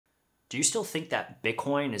Do you still think that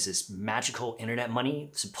Bitcoin is this magical internet money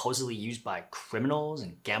supposedly used by criminals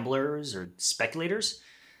and gamblers or speculators?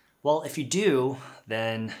 Well, if you do,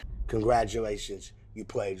 then congratulations, you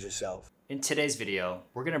played yourself. In today's video,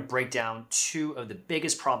 we're gonna break down two of the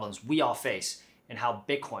biggest problems we all face and how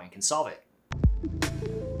Bitcoin can solve it.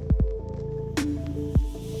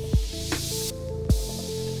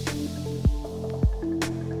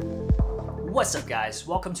 What's up, guys?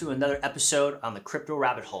 Welcome to another episode on the Crypto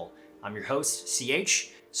Rabbit Hole. I'm your host, CH.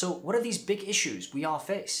 So what are these big issues we all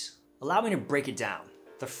face? Allow me to break it down.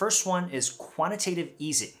 The first one is quantitative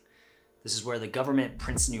easing. This is where the government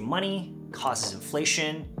prints new money, causes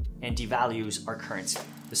inflation, and devalues our currency.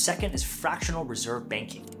 The second is fractional reserve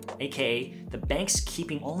banking, aka the banks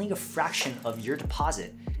keeping only a fraction of your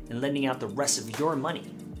deposit and lending out the rest of your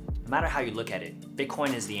money. No matter how you look at it,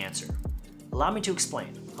 Bitcoin is the answer. Allow me to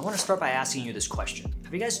explain. I want to start by asking you this question.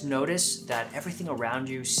 Have you guys noticed that everything around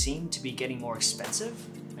you seemed to be getting more expensive?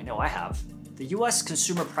 I know I have. The US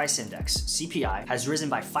Consumer Price Index, CPI, has risen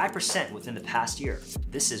by 5% within the past year.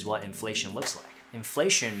 This is what inflation looks like.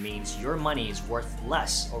 Inflation means your money is worth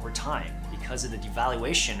less over time because of the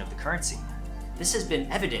devaluation of the currency. This has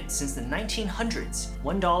been evident since the 1900s. $1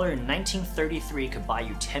 in 1933 could buy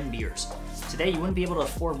you 10 beers. Today, you wouldn't be able to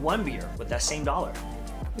afford one beer with that same dollar.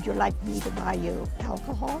 Would you like me to buy you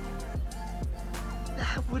alcohol?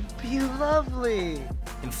 That would be lovely.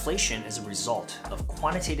 Inflation is a result of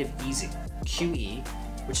quantitative easing, QE,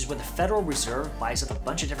 which is where the Federal Reserve buys up a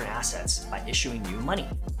bunch of different assets by issuing new money.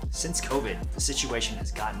 Since COVID, the situation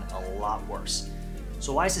has gotten a lot worse.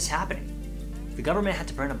 So why is this happening? The government had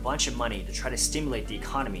to print a bunch of money to try to stimulate the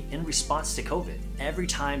economy in response to COVID. Every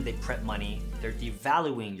time they print money, they're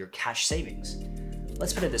devaluing your cash savings.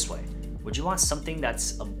 Let's put it this way. Would you want something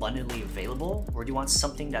that's abundantly available, or do you want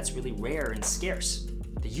something that's really rare and scarce?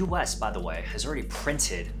 The US, by the way, has already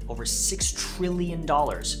printed over $6 trillion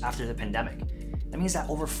after the pandemic. That means that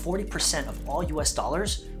over 40% of all US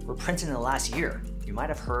dollars were printed in the last year. You might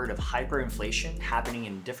have heard of hyperinflation happening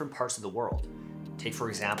in different parts of the world. Take, for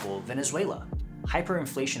example, Venezuela.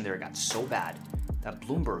 Hyperinflation there got so bad that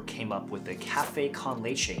Bloomberg came up with the Café con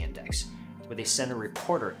Leche Index, where they send a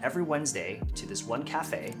reporter every Wednesday to this one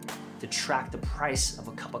cafe to track the price of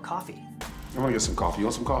a cup of coffee. I want to get some coffee. You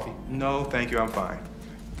want some coffee? No, thank you, I'm fine.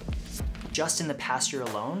 Just in the past year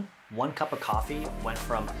alone, one cup of coffee went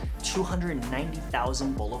from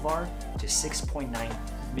 290,000 bolivar to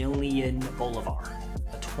 6.9 million bolivar,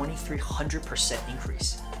 a 2,300%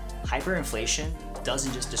 increase. Hyperinflation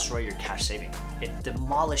doesn't just destroy your cash saving, it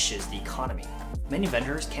demolishes the economy. Many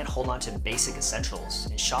vendors can't hold on to basic essentials,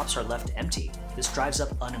 and shops are left empty. This drives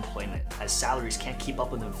up unemployment, as salaries can't keep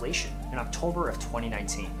up with inflation. In October of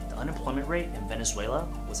 2019, the unemployment rate in Venezuela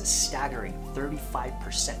was a staggering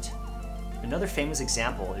 35%. Another famous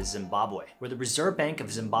example is Zimbabwe, where the Reserve Bank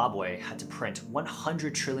of Zimbabwe had to print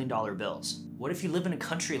 $100 trillion bills. What if you live in a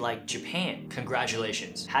country like Japan?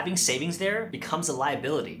 Congratulations. Having savings there becomes a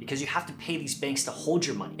liability because you have to pay these banks to hold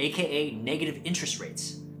your money, aka negative interest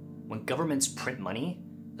rates. When governments print money,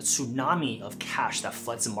 a tsunami of cash that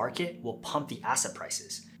floods the market will pump the asset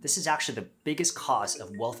prices. This is actually the biggest cause of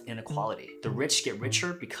wealth inequality. The rich get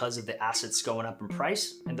richer because of the assets going up in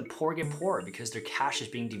price, and the poor get poorer because their cash is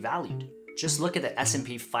being devalued. Just look at the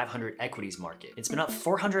S&P 500 equities market. It's been up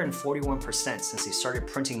 441% since they started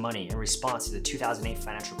printing money in response to the 2008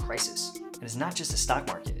 financial crisis. And it's not just the stock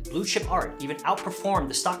market. Blue chip art even outperformed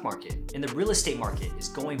the stock market. And the real estate market is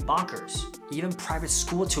going bonkers. Even private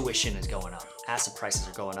school tuition is going up. Asset prices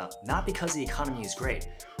are going up. Not because the economy is great,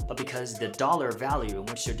 but because the dollar value in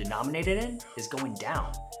which they're denominated in is going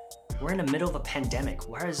down. We're in the middle of a pandemic.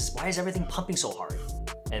 Why is everything pumping so hard?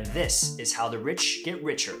 And this is how the rich get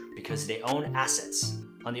richer, because they own assets.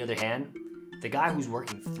 On the other hand, the guy who's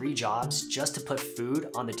working 3 jobs just to put food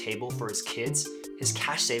on the table for his kids, his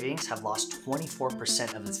cash savings have lost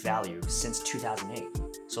 24% of its value since 2008.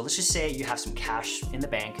 So let's just say you have some cash in the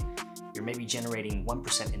bank, you're maybe generating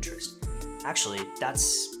 1% interest. Actually,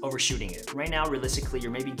 that's overshooting it. Right now, realistically, you're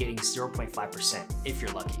maybe getting 0.5% if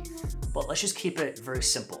you're lucky. But let's just keep it very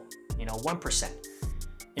simple, 1%.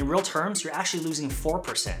 In real terms, you're actually losing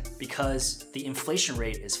 4% because the inflation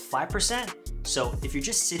rate is 5%. So if you're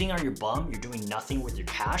just sitting on your bum, you're doing nothing with your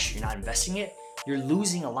cash, you're not investing it, you're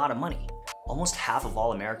losing a lot of money. Almost half of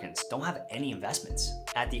all Americans don't have any investments.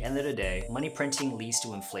 At the end of the day, money printing leads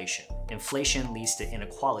to inflation. Inflation leads to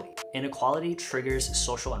inequality. Inequality triggers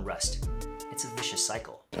social unrest. It's a vicious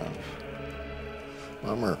cycle.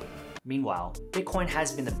 Bummer. Meanwhile, Bitcoin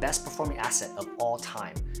has been the best performing asset of all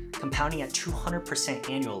time, compounding at 200%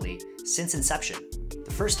 annually since inception.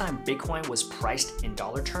 The first time Bitcoin was priced in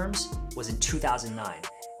dollar terms was in 2009,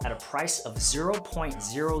 at a price of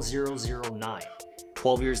 0.0009.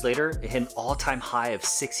 12 years later, it hit an all-time high of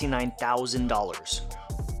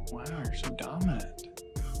 $69,000. Wow, you're so dominant.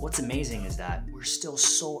 What's amazing is that we're still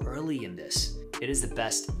so early in this. It is the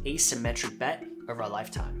best asymmetric bet of our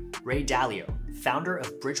lifetime. Ray Dalio, founder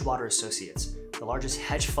of Bridgewater Associates, the largest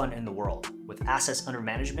hedge fund in the world, with assets under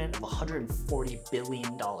management of $140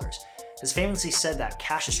 billion, has famously said that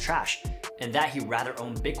cash is trash and that he'd rather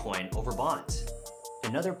own Bitcoin over bonds.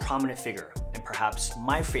 Another prominent figure, and perhaps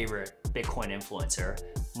my favorite Bitcoin influencer,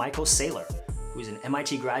 Michael Saylor, who is an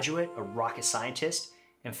MIT graduate, a rocket scientist,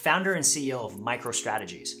 and founder and CEO of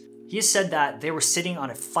MicroStrategies. He has said that they were sitting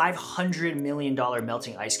on a $500 million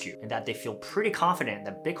melting ice cube and that they feel pretty confident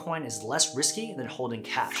that Bitcoin is less risky than holding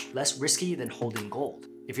cash, less risky than holding gold.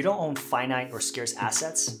 If you don't own finite or scarce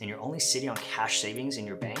assets and you're only sitting on cash savings in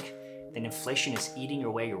your bank, then inflation is eating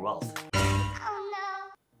away your wealth.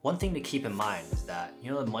 One thing to keep in mind is that,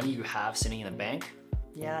 the money you have sitting in the bank,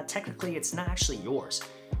 yeah, technically it's not actually yours.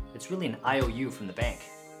 It's really an IOU from the bank.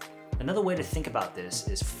 Another way to think about this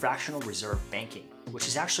is fractional reserve banking, which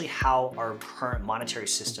is actually how our current monetary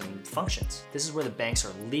system functions. This is where the banks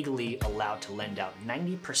are legally allowed to lend out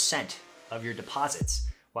 90% of your deposits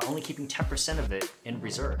while only keeping 10% of it in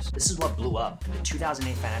reserves. This is what blew up in the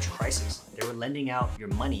 2008 financial crisis. They were lending out your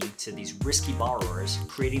money to these risky borrowers,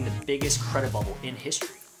 creating the biggest credit bubble in history.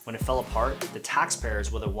 When it fell apart, the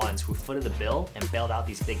taxpayers were the ones who footed the bill and bailed out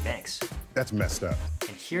these big banks. That's messed up.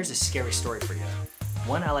 And here's a scary story for you.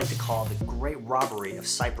 One I like to call the Great Robbery of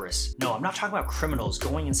Cyprus. No, I'm not talking about criminals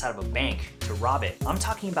going inside of a bank to rob it. I'm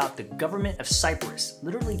talking about the government of Cyprus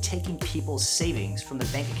literally taking people's savings from the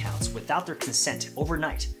bank accounts without their consent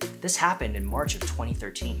overnight. This happened in March of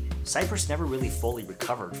 2013. Cyprus never really fully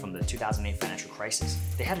recovered from the 2008 financial crisis.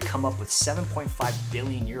 They had to come up with 7.5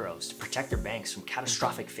 billion euros to protect their banks from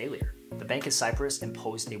catastrophic failure. The Bank of Cyprus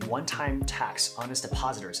imposed a one-time tax on its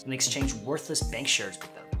depositors and exchanged worthless bank shares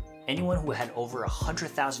with them. Anyone who had over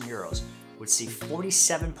 100,000 euros would see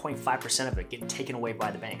 47.5% of it getting taken away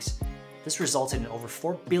by the banks. This resulted in over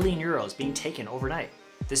 4 billion euros being taken overnight.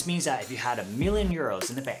 This means that if you had €1 million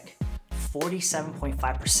in the bank,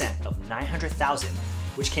 47.5% of 900,000,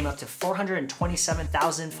 which came up to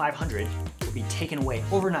 427,500, would be taken away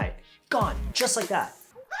overnight. Gone, just like that.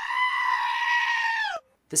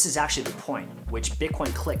 This is actually the point which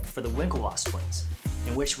Bitcoin clicked for the Winklevoss twins,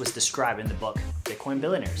 and which was described in the book Bitcoin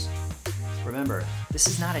Billionaires. Remember, this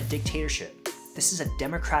is not a dictatorship. This is a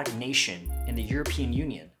democratic nation in the European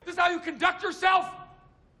Union. This is how you conduct yourself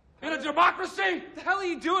in a democracy? What the hell are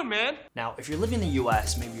you doing, man? Now, if you're living in the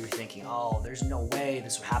US, maybe you're thinking, oh, there's no way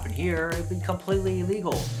this would happen here. It'd be completely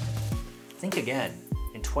illegal. Think again.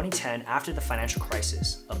 In 2010, after the financial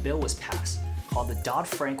crisis, a bill was passed called the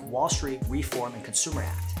Dodd-Frank Wall Street Reform and Consumer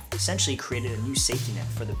Act, essentially created a new safety net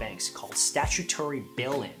for the banks called Statutory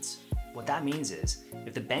Bail-Ins. What that means is,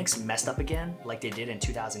 if the banks messed up again, like they did in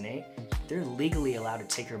 2008, they're legally allowed to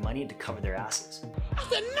take your money to cover their asses. I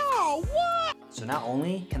said, no, what? So not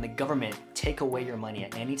only can the government take away your money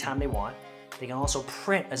at any time they want, they can also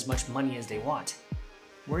print as much money as they want.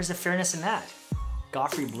 Where's the fairness in that?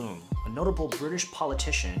 Godfrey Bloom, a notable British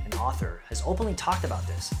politician and author, has openly talked about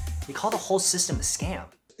this. He called the whole system a scam.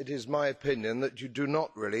 It is my opinion that you do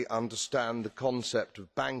not really understand the concept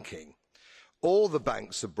of banking. All the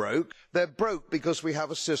banks are broke. They're broke because we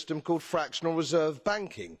have a system called fractional reserve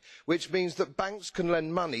banking, which means that banks can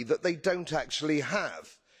lend money that they don't actually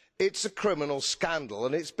have. It's a criminal scandal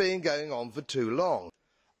and it's been going on for too long.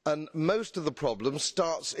 And most of the problem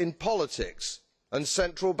starts in politics and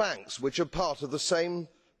central banks, which are part of the same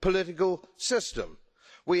political system.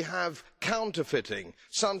 We have counterfeiting,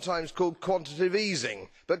 sometimes called quantitative easing,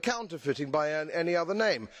 but counterfeiting by any other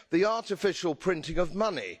name. The artificial printing of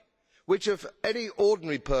money, which if any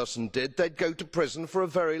ordinary person did, they'd go to prison for a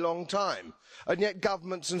very long time. And yet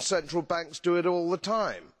governments and central banks do it all the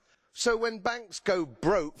time. So when banks go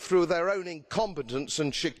broke through their own incompetence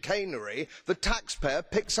and chicanery, the taxpayer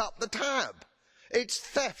picks up the tab. It's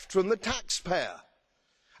theft from the taxpayer.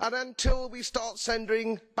 And until we start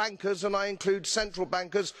sending bankers, and I include central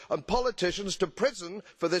bankers and politicians, to prison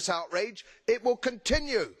for this outrage, it will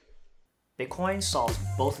continue. Bitcoin solves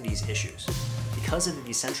both of these issues. Because of the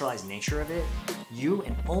decentralized nature of it, you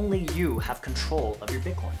and only you have control of your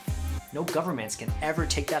Bitcoin. No governments can ever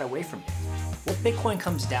take that away from you. What Bitcoin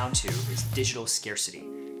comes down to is digital scarcity.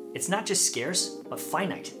 It's not just scarce, but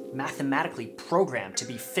finite, mathematically programmed to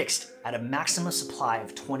be fixed at a maximum supply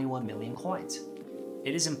of 21 million coins.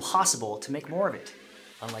 It is impossible to make more of it,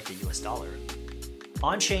 unlike the US dollar.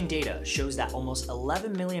 On-chain data shows that almost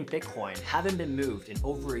 11 million Bitcoin haven't been moved in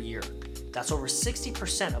over a year. That's over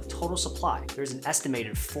 60% of total supply. There's an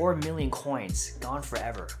estimated 4 million coins gone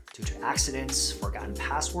forever due to accidents, forgotten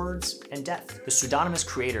passwords, and death. The pseudonymous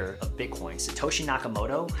creator of Bitcoin, Satoshi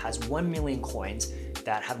Nakamoto, has 1 million coins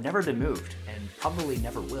that have never been moved and probably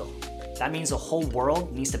never will. That means the whole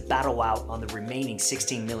world needs to battle out on the remaining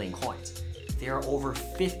 16 million coins. There are over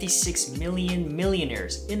 56 million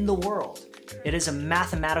millionaires in the world. It is a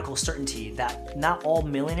mathematical certainty that not all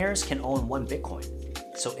millionaires can own 1 Bitcoin.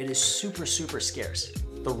 So it is super scarce.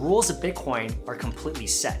 The rules of Bitcoin are completely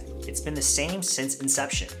set. It's been the same since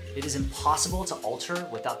inception. It is impossible to alter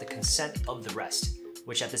without the consent of the rest,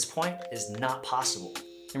 which at this point is not possible.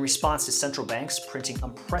 In response to central banks printing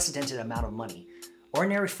unprecedented amount of money,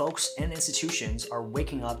 ordinary folks and institutions are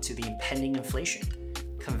waking up to the impending inflation.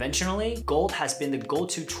 Conventionally, gold has been the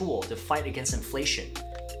go-to tool to fight against inflation.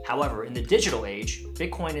 However, in the digital age,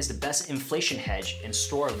 Bitcoin is the best inflation hedge and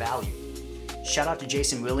store of value. Shout out to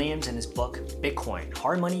Jason Williams and his book, Bitcoin,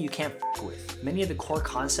 Hard Money You Can't F With. Many of the core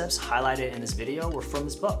concepts highlighted in this video were from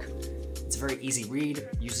this book. It's a very easy read,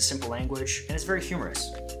 uses simple language, and it's very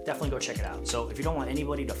humorous. Definitely go check it out. So if you don't want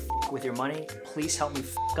anybody to f with your money, please help me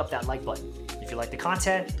f up that like button. If you like the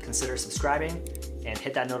content, consider subscribing and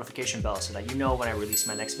hit that notification bell so that you know when I release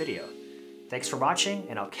my next video. Thanks for watching,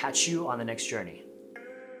 and I'll catch you on the next journey.